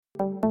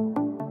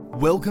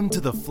Welcome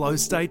to the Flow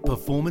State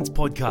Performance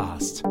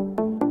Podcast,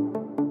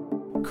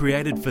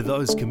 created for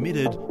those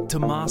committed to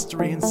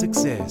mastery and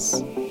success.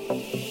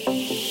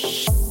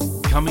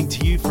 Coming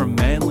to you from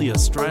Manly,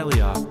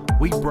 Australia,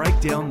 we break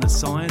down the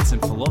science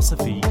and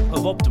philosophy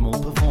of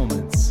optimal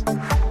performance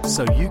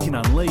so you can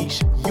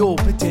unleash your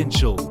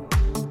potential.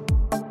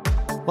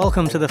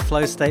 Welcome to the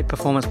Flow State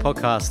Performance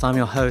Podcast. I'm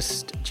your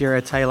host, Jiro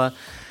Taylor,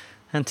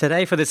 and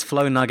today for this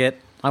Flow Nugget,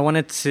 I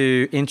wanted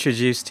to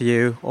introduce to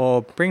you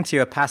or bring to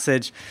you a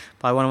passage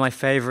by one of my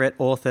favorite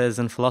authors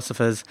and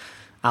philosophers,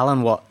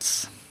 Alan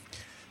Watts.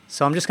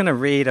 So I'm just going to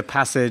read a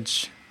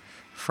passage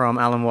from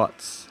Alan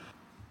Watts.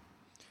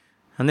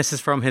 And this is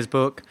from his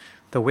book,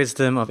 The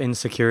Wisdom of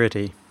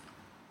Insecurity.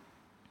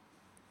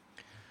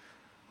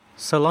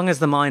 So long as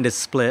the mind is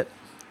split,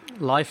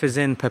 life is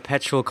in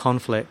perpetual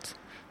conflict,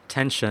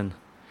 tension,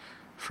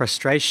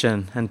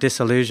 frustration, and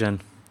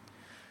disillusion.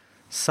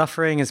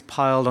 Suffering is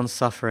piled on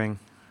suffering,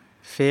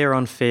 fear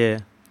on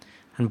fear,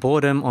 and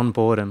boredom on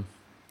boredom.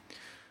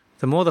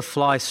 The more the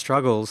fly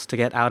struggles to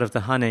get out of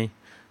the honey,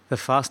 the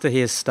faster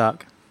he is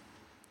stuck.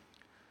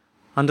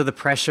 Under the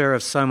pressure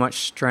of so much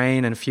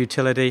strain and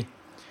futility,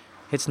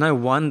 it's no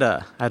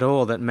wonder at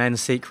all that men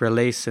seek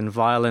release in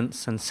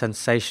violence and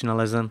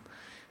sensationalism,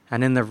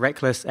 and in the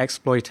reckless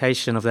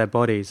exploitation of their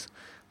bodies,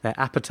 their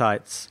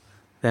appetites,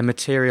 their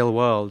material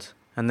world,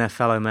 and their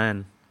fellow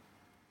men.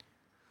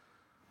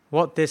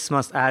 What this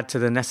must add to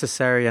the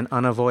necessary and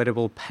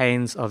unavoidable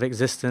pains of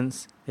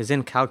existence is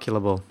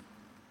incalculable.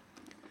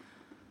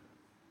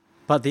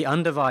 But the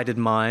undivided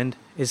mind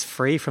is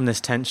free from this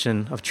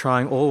tension of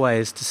trying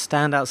always to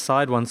stand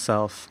outside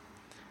oneself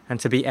and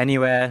to be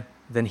anywhere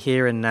than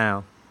here and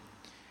now.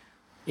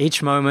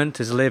 Each moment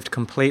is lived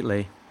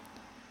completely,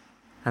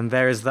 and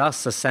there is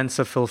thus a sense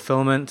of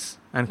fulfillment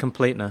and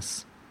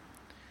completeness.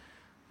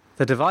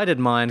 The divided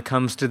mind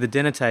comes to the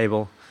dinner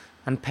table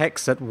and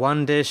pecks at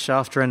one dish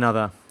after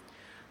another,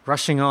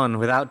 rushing on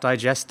without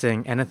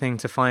digesting anything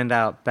to find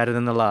out better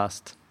than the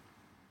last.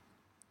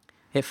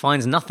 It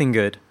finds nothing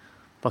good,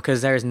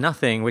 because there is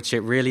nothing which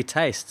it really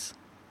tastes.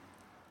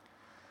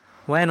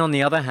 When, on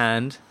the other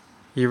hand,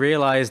 you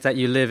realize that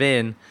you live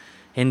in,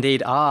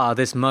 indeed are,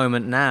 this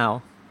moment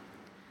now,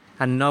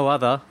 and no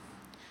other,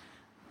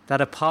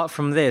 that apart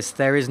from this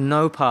there is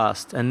no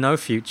past and no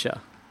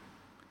future,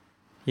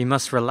 you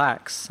must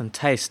relax and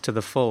taste to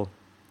the full,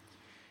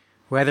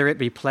 whether it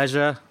be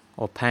pleasure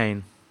or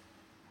pain.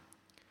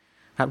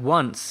 At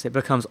once, it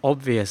becomes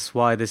obvious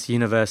why this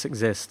universe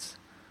exists,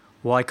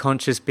 why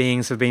conscious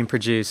beings have been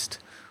produced,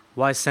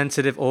 why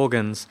sensitive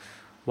organs,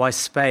 why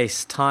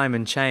space, time,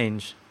 and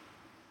change.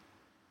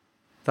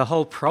 The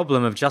whole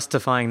problem of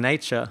justifying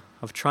nature,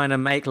 of trying to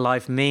make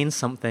life mean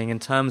something in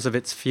terms of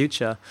its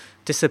future,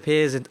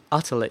 disappears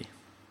utterly.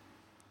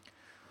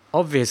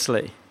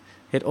 Obviously,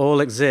 it all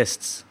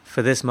exists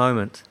for this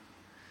moment.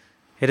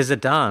 It is a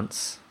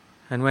dance,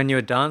 and when you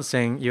are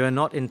dancing, you are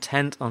not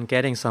intent on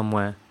getting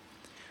somewhere.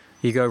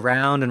 You go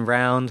round and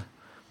round,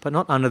 but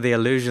not under the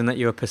illusion that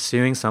you are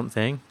pursuing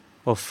something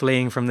or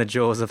fleeing from the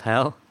jaws of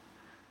hell.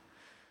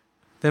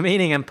 The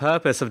meaning and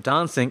purpose of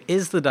dancing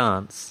is the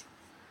dance.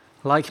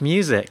 Like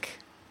music,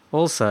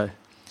 also,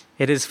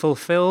 it is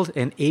fulfilled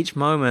in each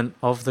moment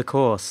of the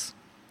course.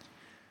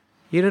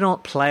 You do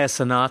not play a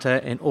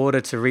sonata in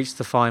order to reach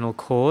the final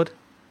chord,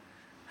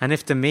 and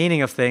if the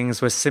meaning of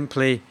things was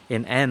simply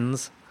in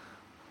ends,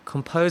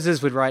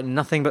 composers would write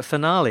nothing but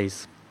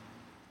finales.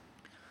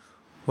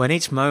 When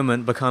each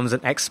moment becomes an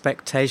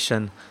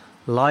expectation,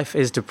 life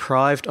is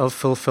deprived of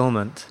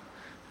fulfillment,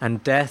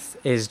 and death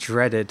is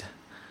dreaded,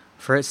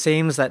 for it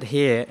seems that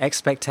here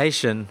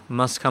expectation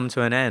must come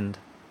to an end.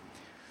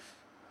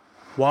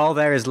 While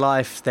there is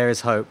life, there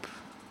is hope,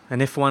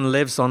 and if one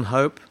lives on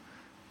hope,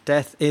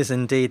 death is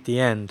indeed the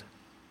end.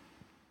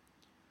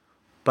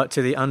 But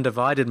to the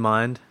undivided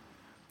mind,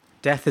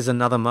 death is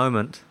another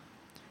moment,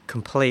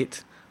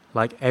 complete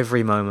like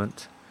every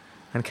moment,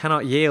 and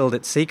cannot yield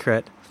its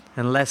secret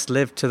unless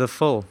lived to the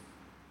full.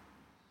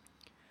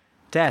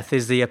 Death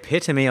is the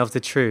epitome of the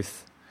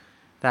truth,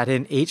 that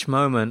in each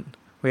moment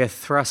we are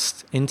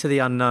thrust into the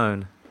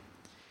unknown.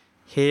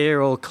 Here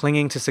all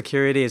clinging to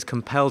security is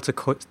compelled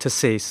to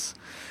cease,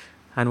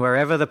 and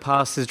wherever the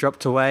past is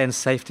dropped away and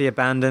safety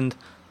abandoned,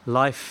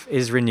 life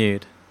is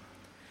renewed.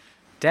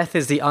 Death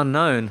is the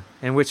unknown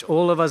in which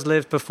all of us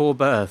lived before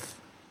birth.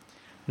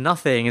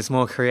 Nothing is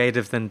more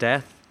creative than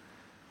death,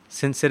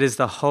 since it is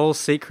the whole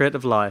secret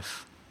of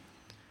life.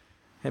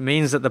 It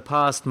means that the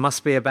past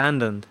must be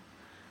abandoned,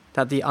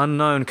 that the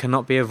unknown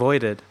cannot be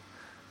avoided,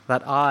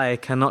 that I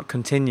cannot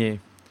continue,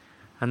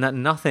 and that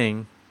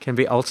nothing can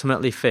be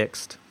ultimately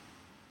fixed.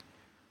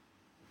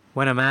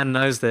 When a man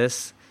knows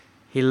this,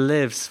 he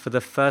lives for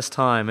the first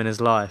time in his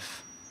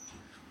life.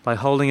 By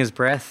holding his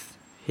breath,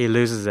 he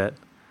loses it.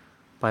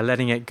 By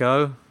letting it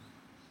go,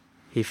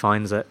 he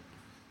finds it.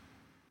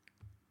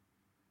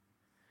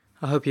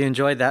 I hope you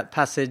enjoyed that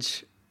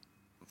passage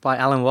by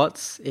Alan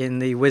Watts in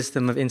The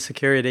Wisdom of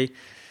Insecurity.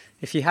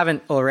 If you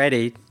haven't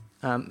already,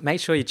 make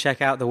sure you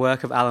check out the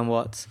work of Alan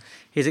Watts.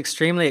 He's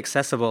extremely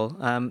accessible.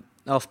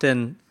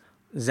 Often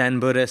Zen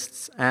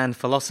Buddhists and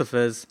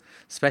philosophers,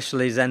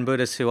 especially Zen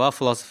Buddhists who are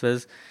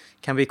philosophers,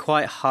 can be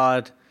quite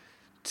hard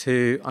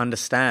to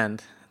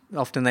understand.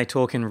 Often they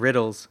talk in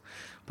riddles.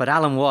 But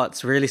Alan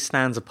Watts really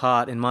stands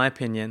apart, in my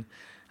opinion,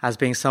 as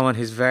being someone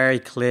who's very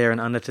clear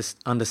and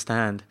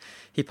understand.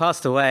 He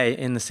passed away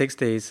in the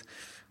 60s,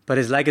 but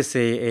his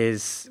legacy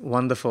is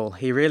wonderful.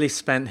 He really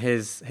spent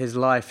his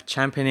life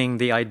championing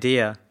the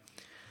idea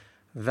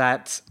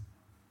that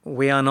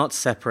we are not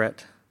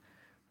separate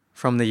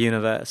from the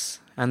universe,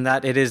 and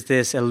that it is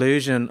this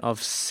illusion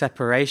of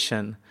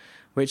separation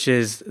which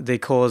is the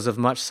cause of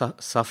much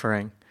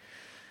suffering.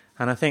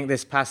 And I think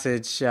this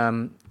passage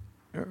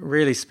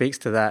really speaks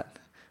to that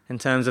in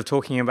terms of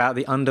talking about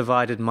the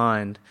undivided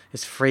mind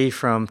is free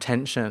from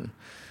tension,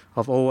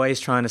 of always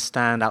trying to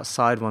stand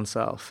outside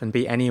oneself and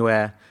be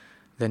anywhere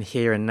than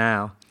here and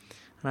now.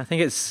 And I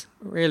think it's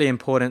really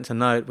important to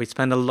note we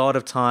spend a lot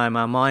of time,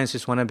 our minds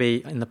just want to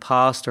be in the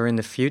past or in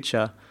the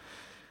future.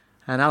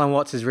 And Alan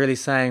Watts is really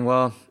saying,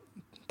 well,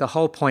 the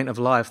whole point of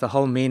life, the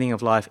whole meaning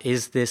of life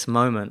is this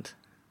moment.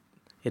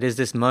 It is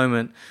this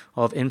moment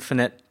of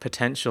infinite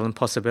potential and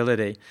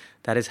possibility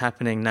that is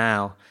happening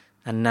now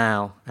and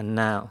now and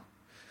now,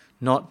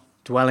 not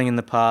dwelling in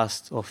the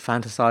past or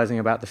fantasizing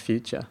about the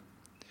future.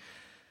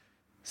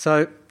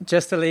 So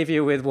just to leave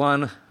you with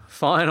one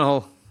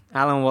final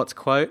Alan Watts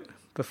quote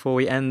before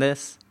we end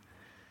this.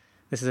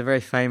 This is a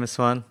very famous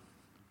one.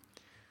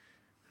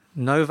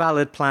 No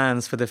valid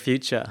plans for the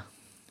future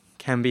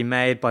can be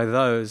made by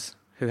those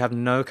who have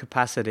no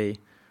capacity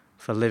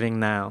for living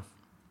now.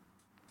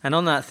 And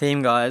on that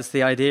theme, guys,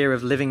 the idea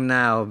of living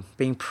now,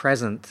 being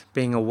present,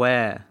 being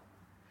aware,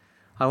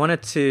 I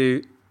wanted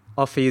to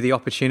offer you the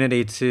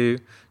opportunity to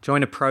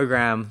join a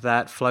program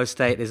that Flow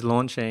State is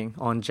launching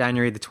on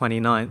January the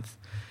 29th.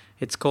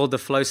 It's called the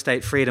Flow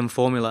State Freedom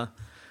Formula.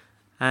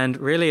 And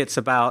really it's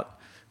about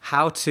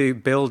how to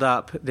build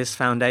up this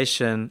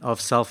foundation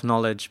of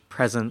self-knowledge,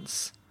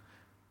 presence,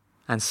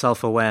 and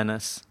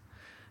self-awareness.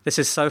 This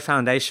is so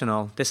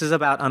foundational. This is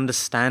about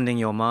understanding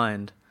your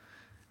mind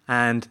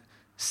and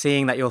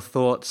seeing that your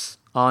thoughts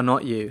are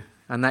not you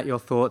and that your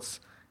thoughts,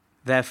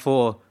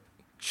 therefore,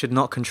 should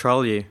not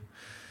control you.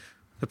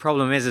 The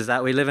problem is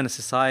that we live in a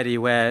society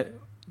where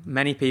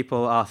many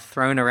people are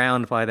thrown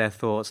around by their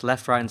thoughts,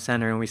 left, right, and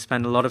center, and we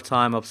spend a lot of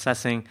time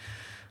obsessing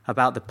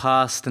about the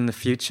past and the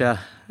future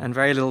and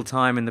very little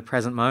time in the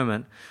present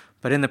moment.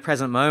 But in the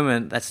present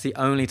moment, that's the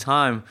only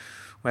time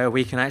where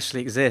we can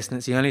actually exist, and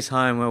it's the only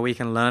time where we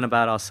can learn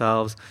about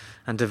ourselves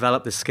and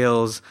develop the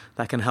skills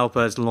that can help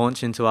us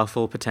launch into our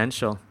full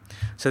potential.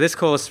 So this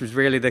course was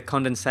really the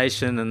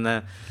condensation and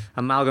the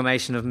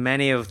amalgamation of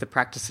many of the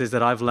practices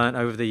that I've learned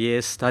over the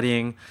years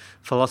studying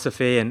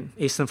philosophy and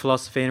Eastern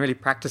philosophy and really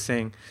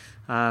practicing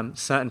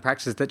certain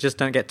practices that just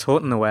don't get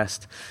taught in the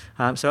West.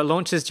 So it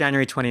launches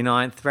January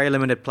 29th, very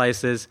limited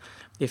places.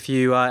 If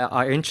you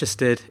are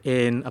interested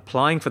in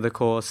applying for the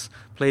course,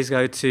 please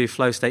go to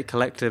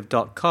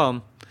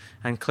flowstatecollective.com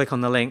and click on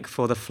the link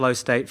for the Flow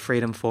State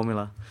Freedom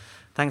Formula.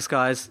 Thanks,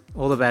 guys.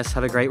 All the best.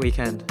 Have a great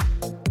weekend.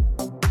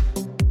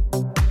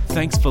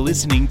 Thanks for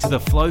listening to the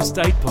Flow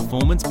State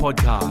Performance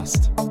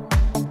Podcast.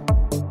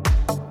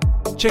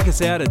 Check us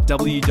out at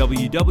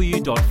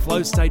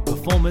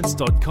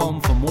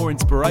www.flowstateperformance.com for more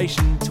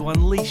inspiration to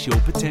unleash your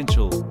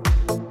potential.